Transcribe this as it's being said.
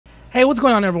Hey, what's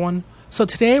going on, everyone? So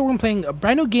today we're playing a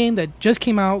brand new game that just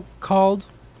came out called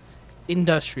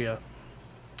Industria.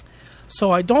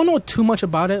 So I don't know too much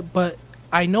about it, but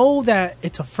I know that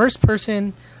it's a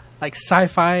first-person, like,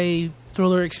 sci-fi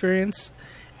thriller experience.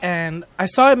 And I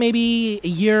saw it maybe a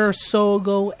year or so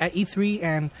ago at E3,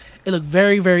 and it looked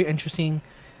very, very interesting.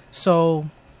 So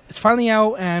it's finally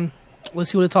out, and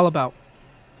let's see what it's all about.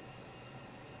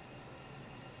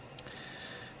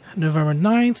 November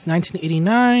 9th,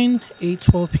 1989,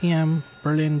 8:12 p.m.,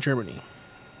 Berlin, Germany.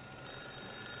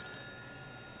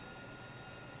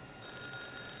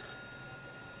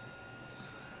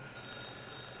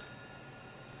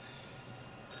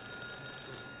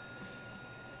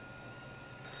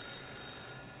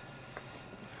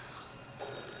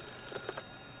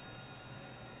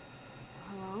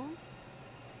 Hello?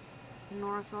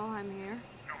 Nora Sol, I'm here.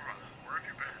 Nora, where have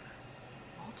you been?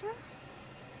 Walter?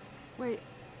 Wait,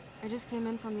 I just came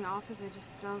in from the office. I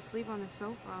just fell asleep on the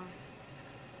sofa.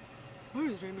 I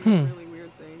was dreaming of really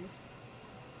weird things.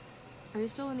 Are you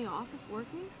still in the office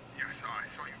working? Yes, I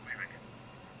saw you leaving.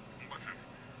 Listen,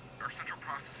 our central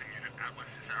processing unit,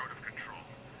 Atlas, is out of control.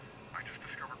 I just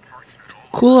discovered parts of it all.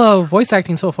 Cool voice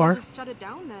acting so far. Just shut it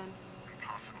down then.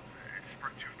 Impossible. It's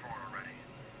spread too far already.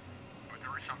 But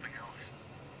there is something else.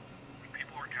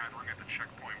 People are gathering at the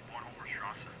checkpoint 1 over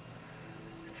Strasse.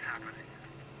 It's happening.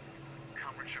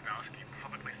 Comrade Shabowski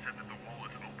publicly said that the wall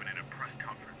isn't open in a press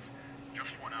conference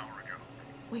just 1 hour ago.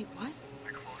 Wait, what?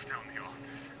 They closed down the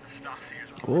office. Stasi is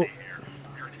Cool. already here.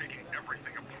 We are taking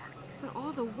everything apart. But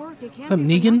all the work, it can't What's up,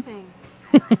 be for Negan? nothing.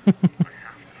 Nora, I have to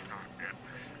stop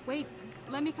Atlas. Wait,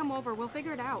 let me come over. We'll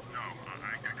figure it out. No,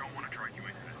 I don't want to drag you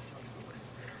into this.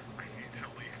 I need to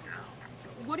leave now.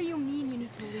 What do you mean you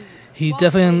need to leave? He's Walter,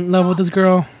 definitely in wait, love stop. with this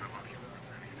girl.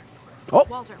 Oh,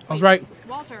 Walter, I was wait. right.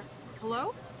 Walter,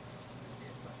 hello?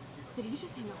 Did he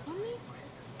just hang up on me?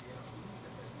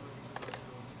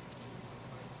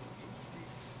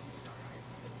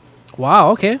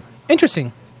 Wow, okay.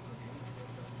 Interesting.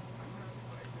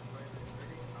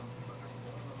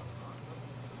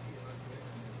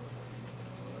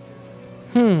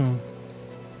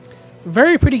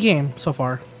 Very pretty game so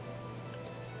far.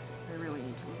 I really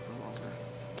need to look for Walter.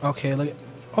 Okay, look.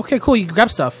 Okay, cool. You can grab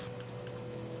stuff.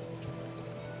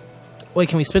 Wait,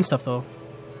 can we spin stuff though?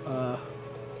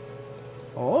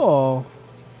 Oh.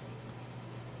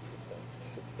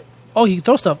 Oh, you can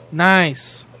throw stuff.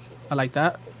 Nice. I like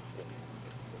that.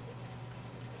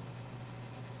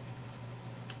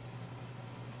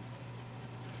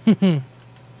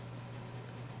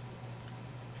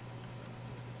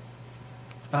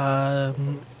 I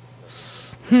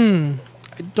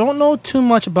don't know too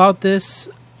much about this,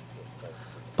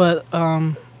 but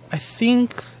I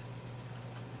think,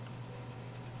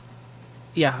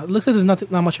 yeah, it looks like there's not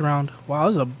much around.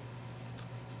 Wow, there's an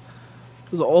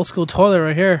old school toilet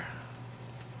right here.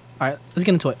 All right, let's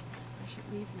get into it. I should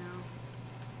leave now.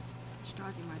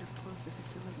 Stasi might have closed the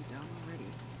facility down already.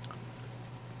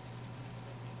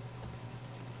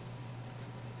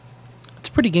 It's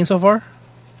a pretty game so far.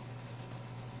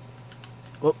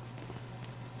 Whoop.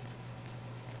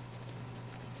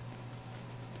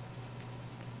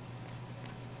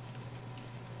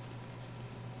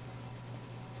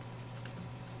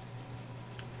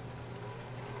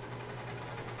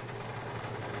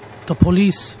 The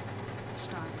police.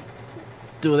 Stasi.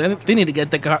 Dude, they need to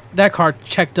get that car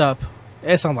checked up.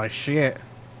 It sounds like shit.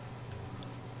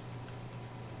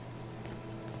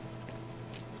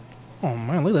 Oh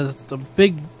man, look at that. It's a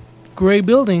big gray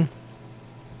building.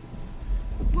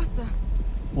 What the?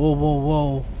 Whoa, whoa,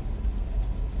 whoa.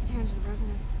 Tangent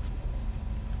resonance.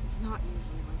 It's not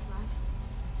usually like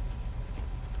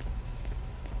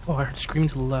that. Oh, I heard screaming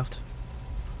to the left.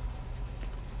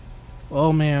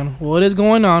 Oh man, what is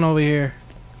going on over here?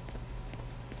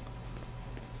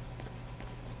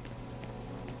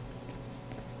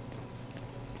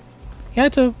 Yeah,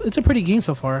 it's a pretty game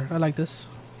so far. I like this.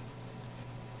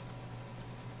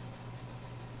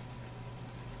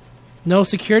 No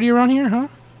security around here, huh?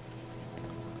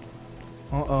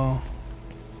 Uh-oh.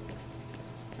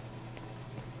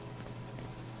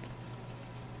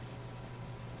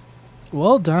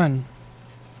 Well done.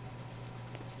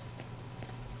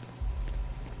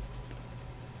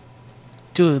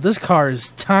 Dude, this car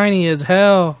is tiny as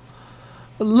hell.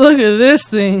 Look at this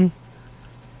thing.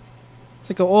 It's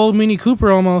like an old Mini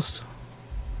Cooper almost.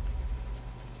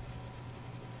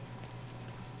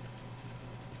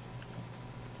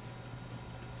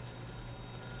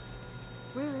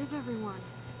 Where is everyone?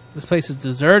 This place is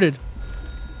deserted.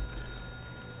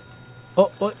 Oh,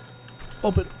 what?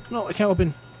 Open. No, I can't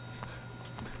open.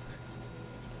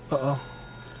 Uh-oh.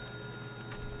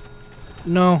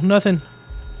 No, nothing.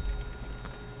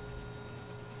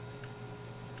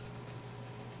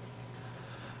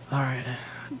 Alright.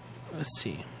 Let's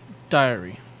see.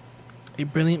 Diary. A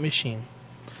brilliant machine.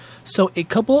 So, a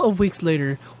couple of weeks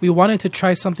later, we wanted to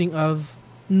try something of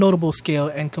notable scale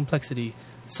and complexity,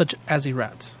 such as a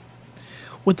rat.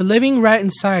 With the living rat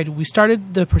inside, we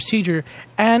started the procedure,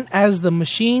 and as the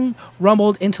machine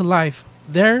rumbled into life,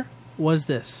 there was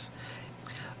this.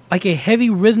 Like a heavy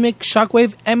rhythmic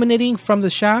shockwave emanating from the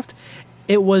shaft,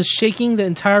 it was shaking the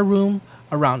entire room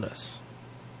around us.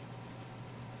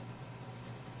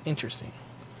 Interesting.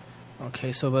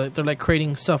 Okay, so they're like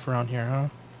creating stuff around here, huh?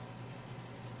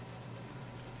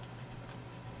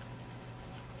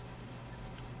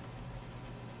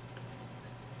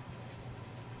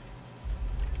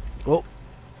 Oh,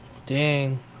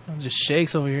 dang. It just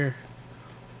shakes over here.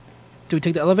 Do we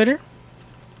take the elevator?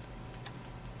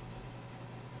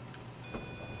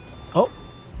 Oh.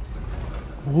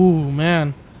 Ooh,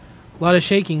 man. A lot of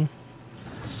shaking.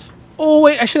 Oh,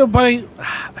 wait. I should have probably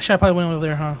went over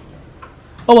there, huh?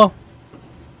 Oh, well.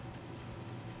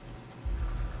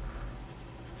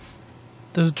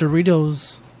 There's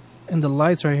Doritos and the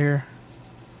lights right here.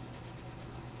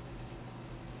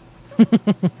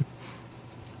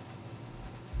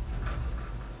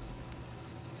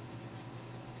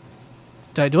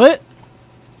 Did I do it?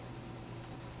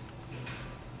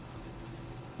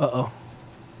 Uh-oh.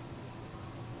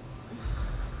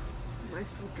 Am I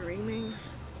still dreaming?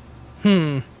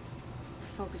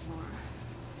 Focus, Nora.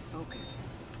 Focus.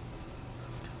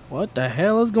 What the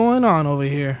hell is going on over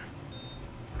here?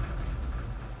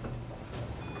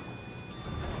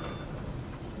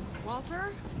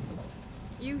 Walter?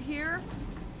 You here?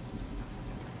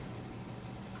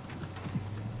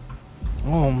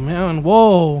 Oh, man.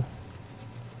 Whoa.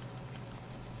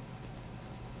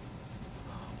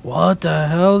 What the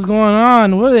hell is going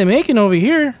on? What are they making over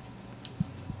here?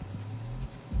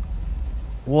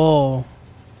 Whoa.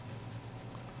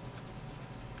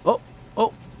 Oh,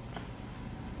 oh.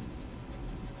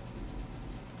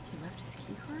 He left his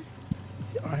key card?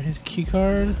 Alright, his key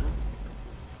card.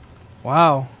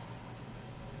 Wow.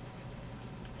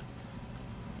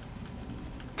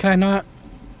 Can I not?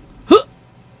 Huh!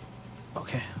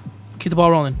 Okay. Keep the ball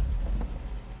rolling.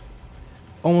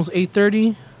 Almost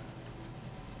 8:30.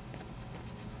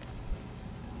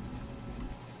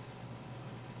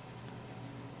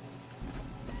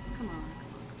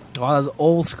 Wow, that's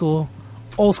old school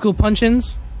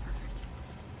punch-ins. Perfect.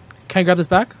 Can I grab this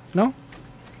back? No?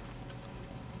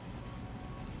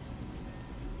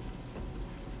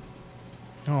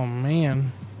 Oh,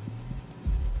 man.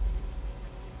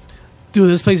 Dude,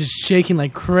 this place is shaking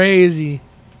like crazy.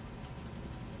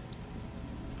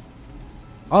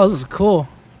 Oh, this is cool.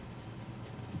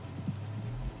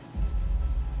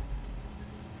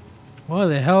 What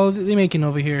the hell are they making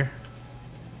over here?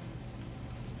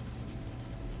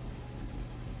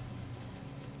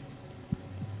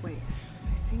 Wait, I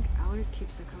think Allard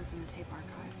keeps the codes in the tape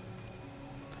archive.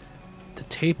 The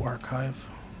tape archive.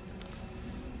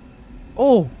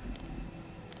 Oh!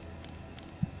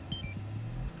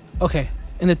 Okay,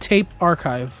 in the tape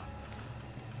archive.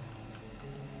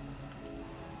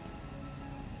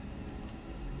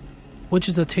 Which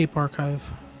is the tape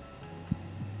archive?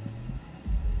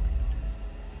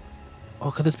 Oh,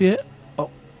 could this be it?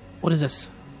 Oh, what is this?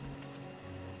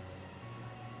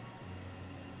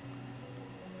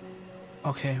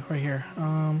 Okay, right here.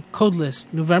 Code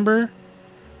list. November.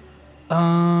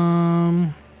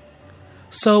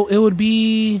 So it would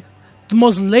be the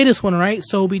most latest one, right?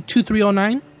 So it would be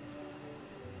 2309.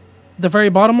 The very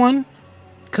bottom one.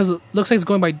 Because it looks like it's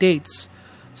going by dates.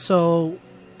 So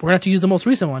we're going to have to use the most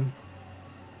recent one.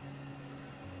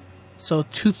 So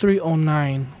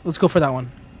 2309. Let's go for that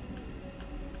one.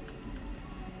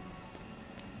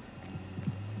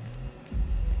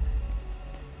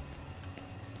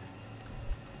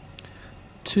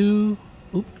 Two,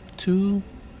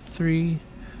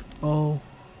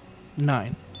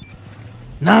 2309.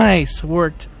 Nice,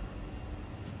 worked.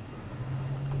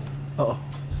 Uh-oh.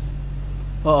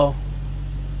 Uh-oh.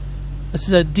 This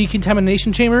is a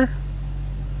decontamination chamber.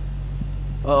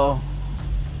 Uh-oh.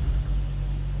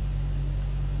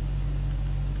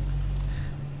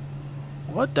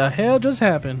 What the hell just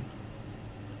happened?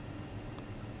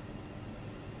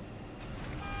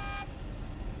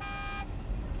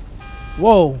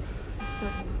 Whoa. This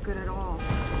doesn't look good at all.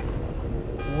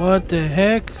 What the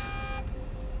heck?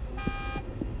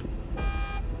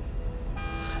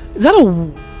 Is that a...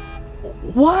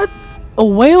 What? A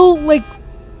whale, like,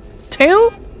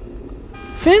 tail?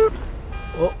 Fin?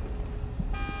 Oh.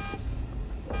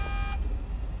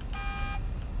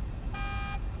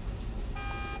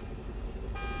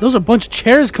 Those are a bunch of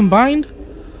chairs combined?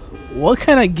 What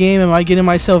kind of game am I getting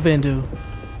myself into?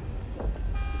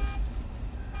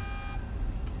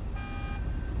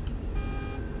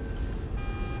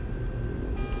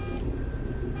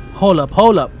 Hold up,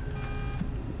 hold up.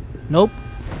 Nope.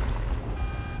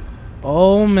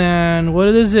 Oh man, what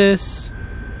is this?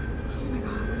 Oh my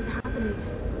god, what is happening?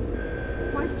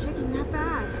 Why is it shaking that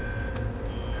bad?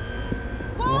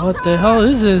 What the hell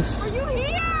is this? Are you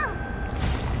here?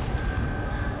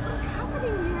 What is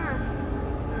happening here?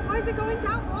 Why is it going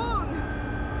that wrong?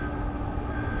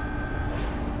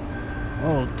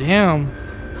 Oh damn.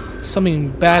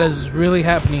 Something bad is really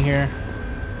happening here.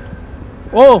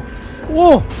 Whoa!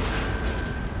 Whoa!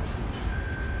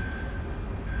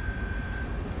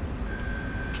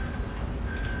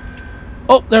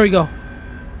 Oh, there we go.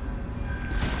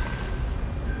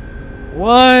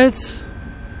 What?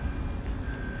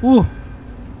 Ooh.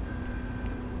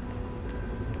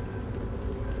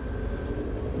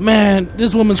 Man,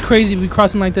 this woman's crazy to be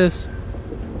crossing like this.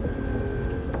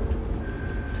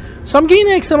 So I'm getting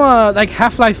like some like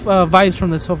Half-Life vibes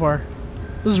from this so far.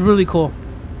 This is really cool.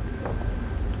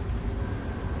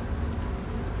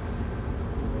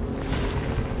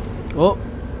 Oh.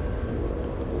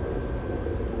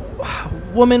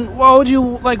 Woman, why would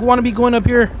you like want to be going up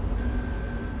here?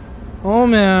 Oh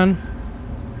man.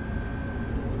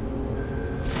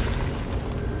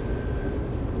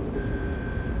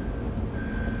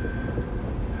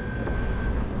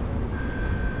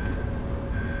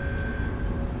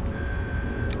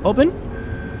 Open?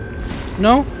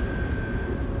 No?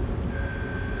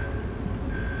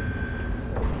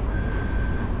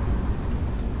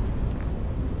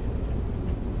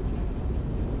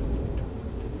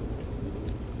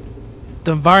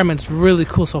 The environment's really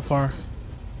cool so far.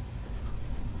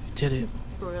 You did it.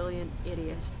 Brilliant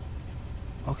idiot.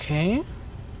 Okay.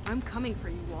 I'm coming for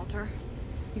you, Walter.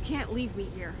 You can't leave me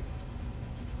here.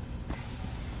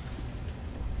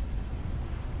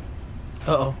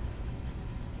 Uh-oh.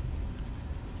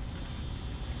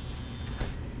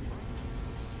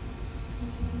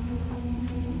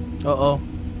 Uh-oh.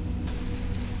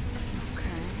 Okay.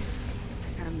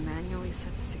 I gotta manually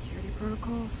set the security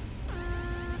protocols.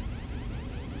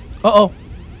 Uh-oh.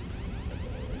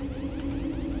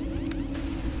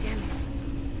 Damn it.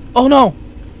 Oh no!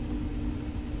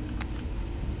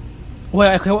 Wait,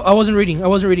 I wasn't reading. I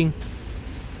wasn't reading.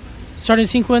 Starting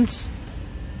sequence.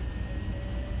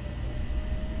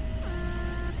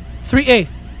 3A.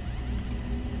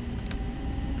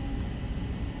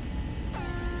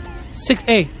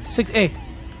 6A. 6A.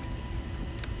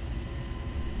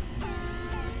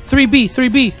 3B.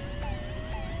 3B.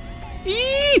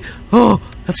 Eee! Oh,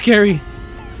 that's scary.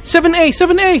 7A.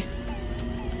 7A.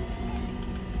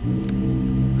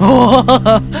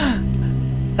 Oh,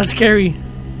 that's scary.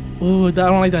 Ooh, I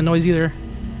don't like that noise either.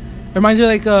 It reminds me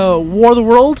of like War of the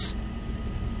Worlds.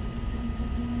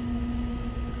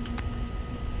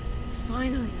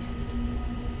 Finally.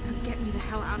 Now get me the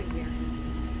hell out of here.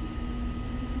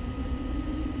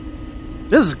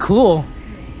 This is cool.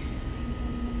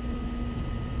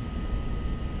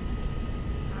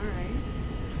 Alright.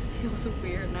 This feels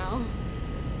weird now.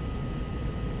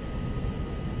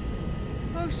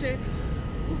 Oh shit.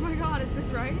 Oh my god, is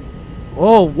this right?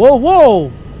 Oh, whoa,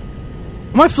 whoa!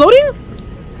 Am I floating? Is this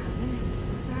supposed to happen? Is this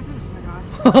supposed to happen? Oh my god.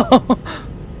 Oh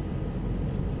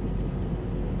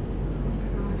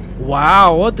my god.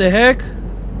 Wow, what the heck?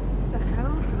 What the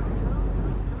hell?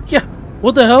 Yeah,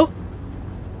 what the hell?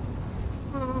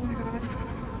 Oh my god.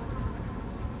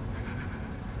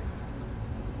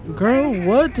 Girl,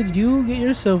 what did you get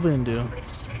yourself into?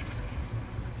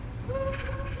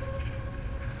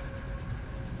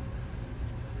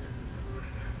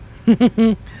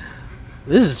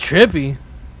 This is trippy.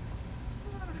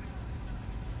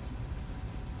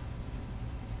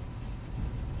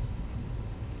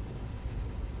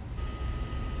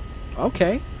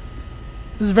 Okay.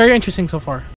 This is very interesting so far.